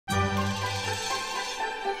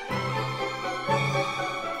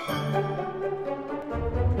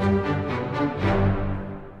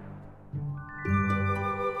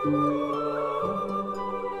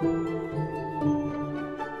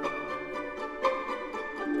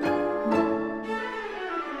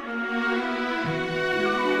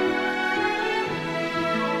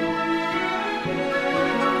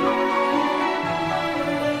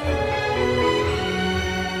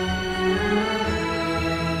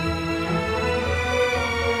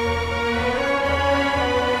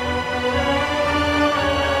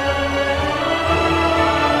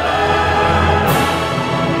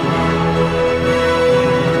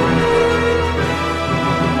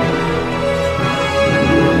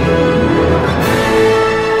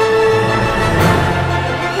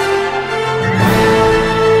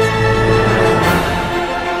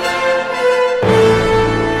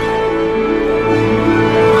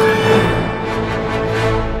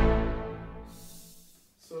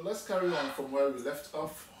carry on from where we left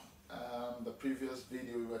off. The previous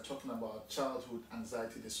video we were talking about childhood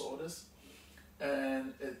anxiety disorders,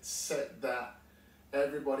 and it said that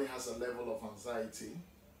everybody has a level of anxiety,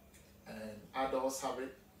 and adults have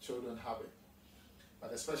it, children have it.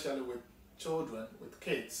 But especially with children, with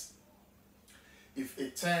kids, if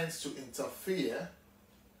it tends to interfere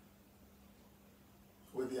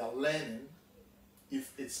with their learning,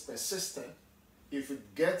 if it's persistent, if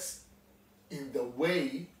it gets in the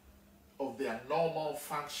way of their normal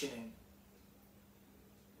functioning,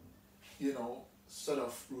 sort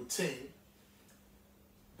of routine,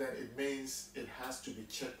 then it means it has to be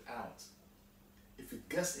checked out. If it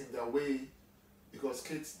gets in their way, because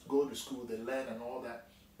kids go to school, they learn and all that,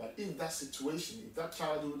 but if that situation, if that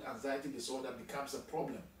childhood anxiety disorder becomes a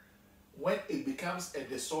problem, when it becomes a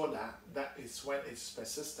disorder, that is when it's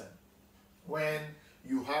persistent. When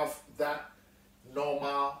you have that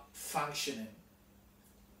normal functioning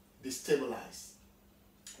destabilized,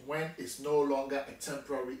 when it's no longer a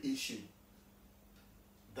temporary issue,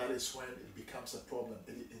 that is when it becomes a problem.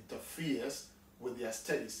 It interferes with their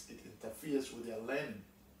studies, it interferes with their learning.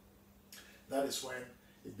 That is when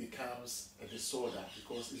it becomes a disorder,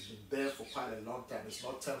 because it's been there for quite a long time. It's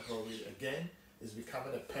not temporary again, it's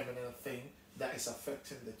becoming a permanent thing that is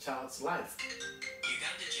affecting the child's life.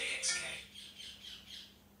 Uganda JXK.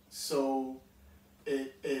 So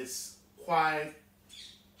it is quite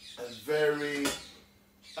a very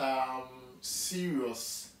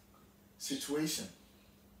serious situation.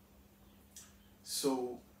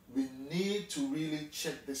 So we need to really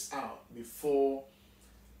check this out before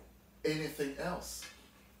anything else.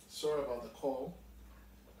 Sorry about the call.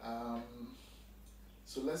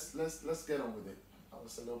 So let's get on with it. I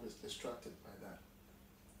was a little bit distracted by that.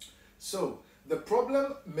 So the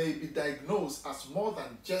problem may be diagnosed as more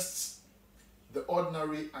than just the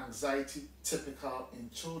ordinary anxiety typical in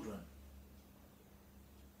children.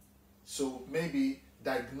 So maybe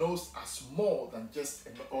diagnosed as more than just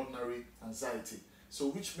an ordinary anxiety. So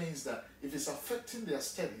which means that if it's affecting their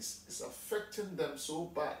studies, it's affecting them so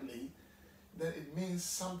badly, then it means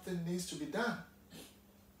something needs to be done.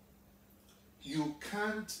 You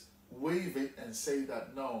can't waive it and say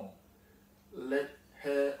that, no, let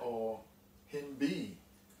her or him be.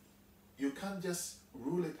 You can't just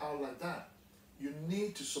rule it out like that. You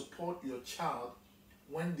need to support your child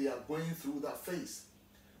when they are going through that phase.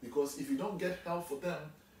 Because if you don't get help for them,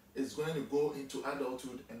 it's going to go into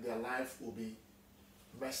adulthood and their life will be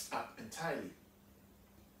messed up entirely.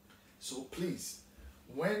 So please,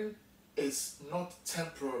 when it's not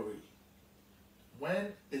temporary,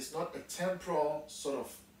 when it's not a temporal sort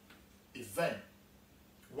of event,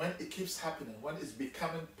 when it keeps happening, when it's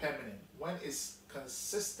becoming permanent, when it's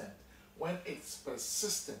consistent, when it's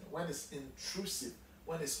persistent, when it's intrusive,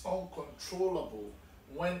 when it's uncontrollable,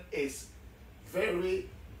 when it's very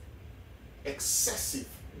excessive,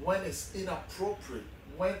 when it's inappropriate,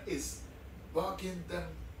 when it's bogging them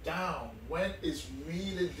down, when it's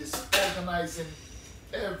really disorganizing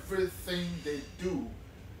everything they do,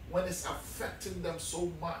 when it's affecting them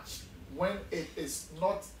so much, when it is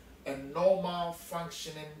not a normal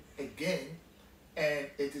functioning again, and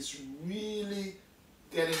it is really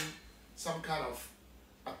getting some kind of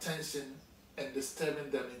attention and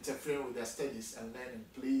disturbing them, interfering with their studies and learning,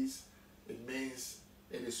 please, it means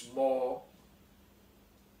it is more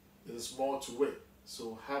to it.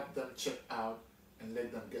 So have them checked out and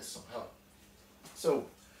let them get some help. So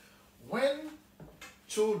when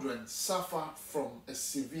children suffer from a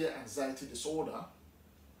severe anxiety disorder,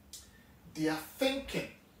 their thinking,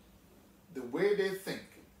 the way they think,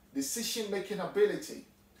 decision-making ability,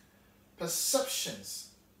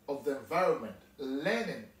 perceptions of the environment,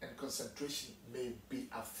 learning and concentration may be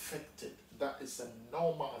affected. That is a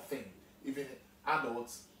normal thing. Even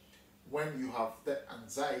adults, when you have that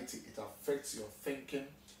anxiety, it affects your thinking,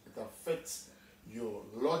 it affects your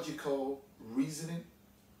logical reasoning,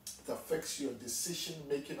 it affects your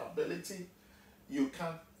decision-making ability. You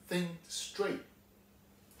can't think straight.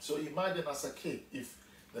 So imagine as a kid, if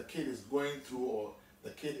the kid is going through or the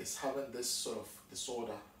kid is having this sort of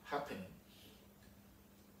disorder happening,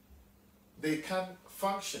 they can't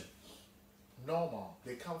function normal.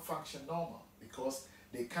 They can't function normal because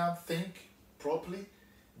they can't think properly.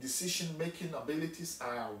 Decision-making abilities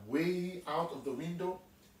are way out of the window.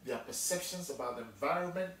 Their perceptions about the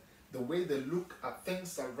environment, the way they look at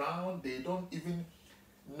things around, they don't even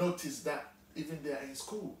notice that even they are in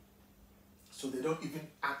school. So they don't even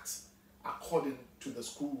act according to the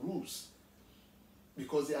school rules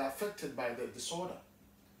because they are affected by the disorder.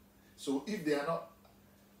 So if they are not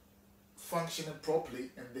functioning properly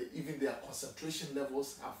and even their concentration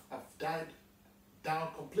levels have died down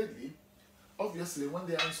completely, obviously when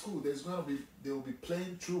they are in school, they will be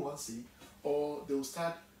playing truancy, or they will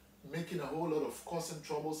start making a whole lot of causing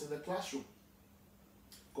troubles in the classroom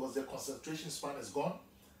because their concentration span is gone.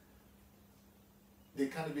 They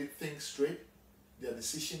can't even think straight. Their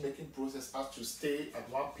decision-making process has to stay at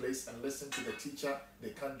one place and listen to the teacher.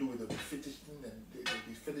 They can't do it. They'll be fidgeting and they'll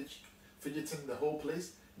be fidgeting the whole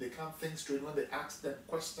place. They can't think straight. When they ask them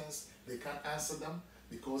questions, they can't answer them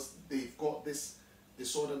because they've got this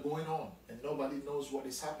disorder going on and nobody knows what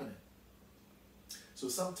is happening. So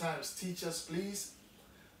sometimes teachers, please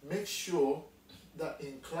make sure that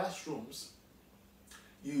in classrooms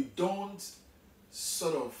you don't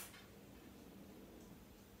sort of,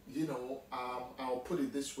 I'll put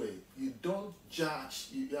it this way, you don't judge,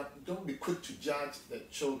 don't be quick to judge the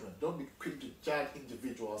children, don't be quick to judge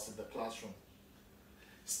individuals in the classroom.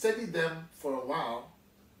 Study them for a while,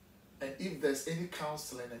 and if there's any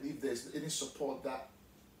counseling and if there's any support that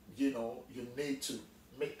you need to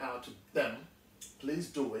make out to them, please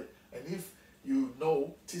do it. And if you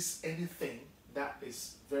notice anything that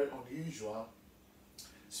is very unusual,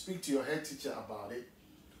 speak to your head teacher about it,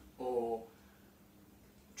 or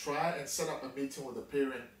try and set up a meeting with the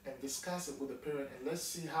parent and discuss it with the parent, and let's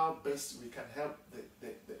see how best we can help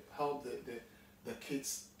the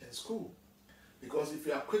kids in school. Because if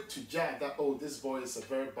you are quick to judge that, oh, this boy is a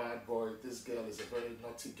very bad boy, this girl is a very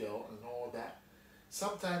naughty girl, and all that,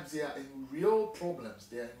 sometimes they are in real problems,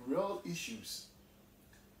 they are in real issues.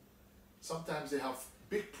 Sometimes they have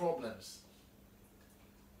big problems.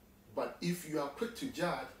 But if you are quick to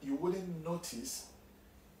judge, you wouldn't notice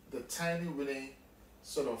the tiny winning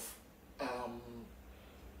sort of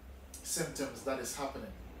symptoms that is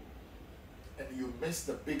happening, and you miss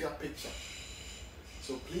the bigger picture.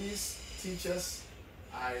 So please, teachers,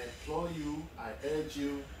 I implore you, I urge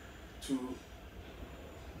you to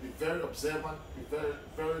be very observant, be very,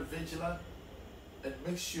 very vigilant, and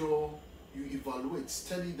make sure you evaluate,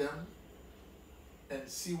 study them, and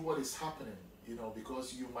see what is happening,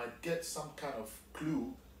 because you might get some kind of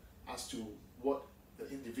clue as to what the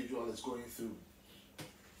individual is going through.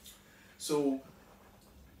 So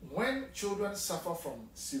when children suffer from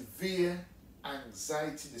severe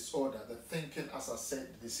anxiety disorder, the thinking, as I said,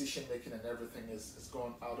 the decision making and everything is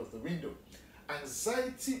gone out of the window.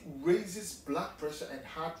 Anxiety raises blood pressure and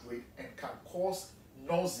heart rate and can cause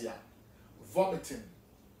nausea, vomiting,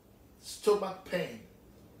 stomach pain,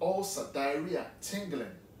 ulcer, diarrhea,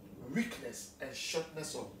 tingling, weakness, and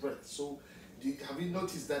shortness of breath. So have you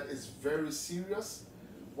noticed that it's very serious?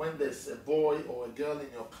 When there's a boy or a girl in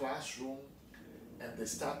your classroom and they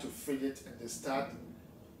start to fidget and they start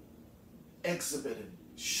exhibiting,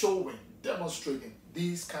 showing, demonstrating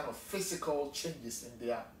these kind of physical changes in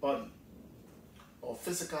their body or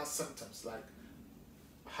physical symptoms like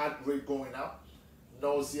heart rate going up,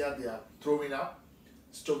 nausea, they are throwing up,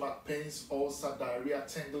 stomach pains, ulcer, diarrhea,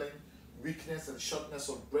 tingling, weakness and shortness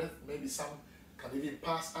of breath, maybe some can even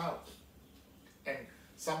pass out. And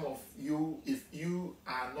some of you, if you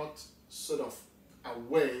are not sort of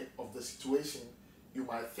aware of the situation, you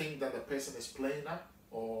might think that the person is playing up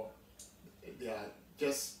or they are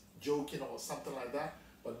just joking or something like that,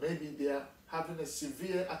 but maybe they are having a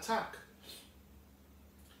severe attack.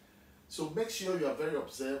 So make sure you are very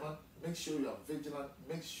observant, make sure you are vigilant,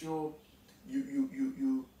 make sure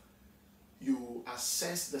you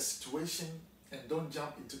assess the situation and don't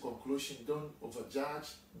jump into conclusion, don't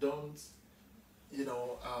overjudge, don't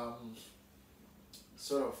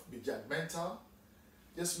sort of be judgmental.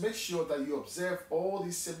 Just make sure that you observe all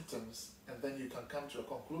these symptoms and then you can come to a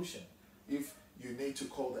conclusion. If you need to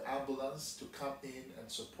call the ambulance to come in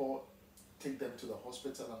and support, take them to the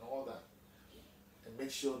hospital and all that. And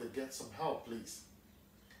make sure they get some help, please.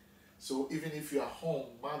 So even if you are home,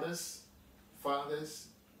 mothers, fathers,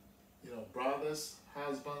 brothers,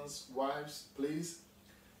 husbands, wives, please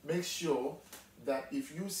make sure that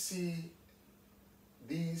if you see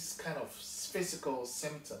these kind of physical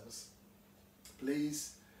symptoms,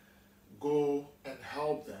 please go and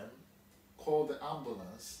help them, call the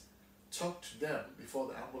ambulance, talk to them before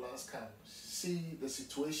the ambulance comes, see the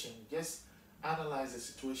situation, just analyze the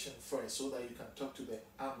situation first so that you can talk to the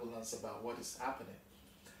ambulance about what is happening,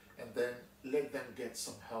 and then let them get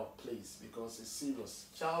some help, please, because it's serious.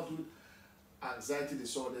 Childhood anxiety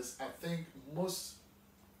disorders, I think most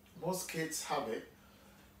kids have it,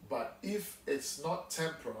 but if it's not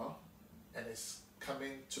temporal and it's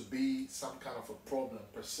coming to be some kind of a problem,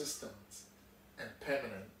 persistent and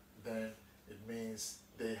permanent, then it means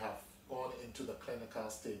they have gone into the clinical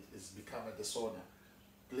stage. It's become a disorder.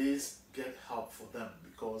 Please get help for them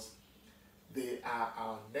because they are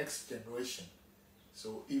our next generation.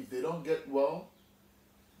 So if they don't get well,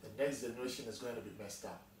 the next generation is going to be messed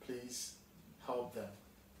up. Please help them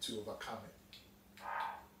to overcome it.